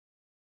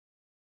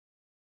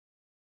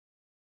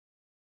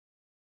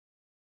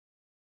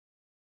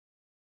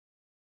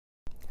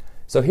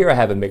So here I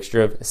have a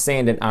mixture of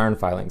sand and iron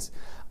filings.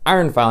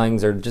 Iron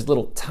filings are just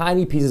little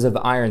tiny pieces of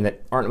iron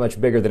that aren't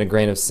much bigger than a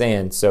grain of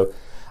sand. So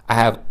I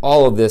have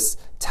all of this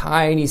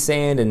tiny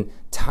sand and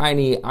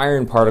tiny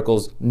iron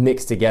particles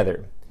mixed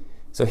together.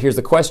 So here's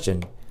the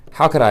question.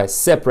 How could I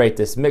separate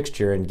this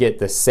mixture and get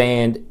the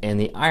sand and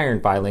the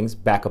iron filings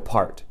back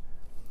apart?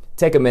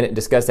 Take a minute and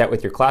discuss that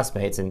with your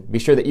classmates and be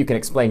sure that you can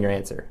explain your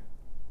answer.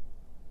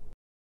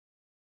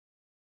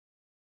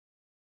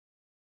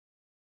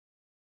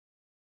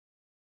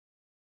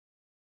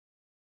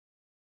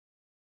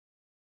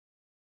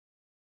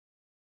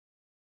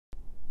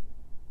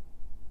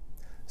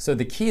 So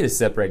the key to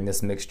separating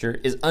this mixture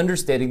is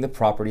understanding the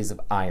properties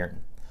of iron.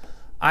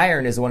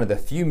 Iron is one of the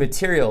few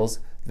materials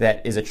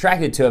that is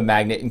attracted to a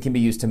magnet and can be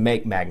used to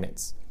make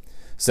magnets.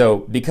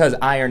 So because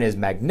iron is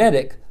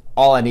magnetic,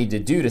 all I need to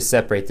do to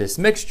separate this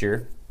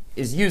mixture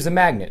is use a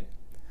magnet.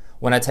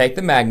 When I take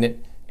the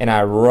magnet and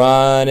I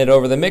run it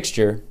over the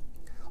mixture,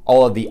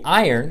 all of the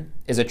iron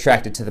is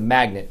attracted to the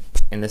magnet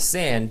and the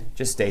sand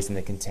just stays in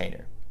the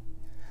container.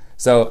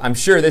 So I'm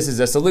sure this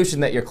is a solution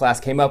that your class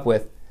came up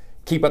with.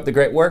 Keep up the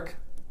great work,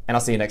 and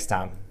I'll see you next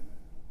time.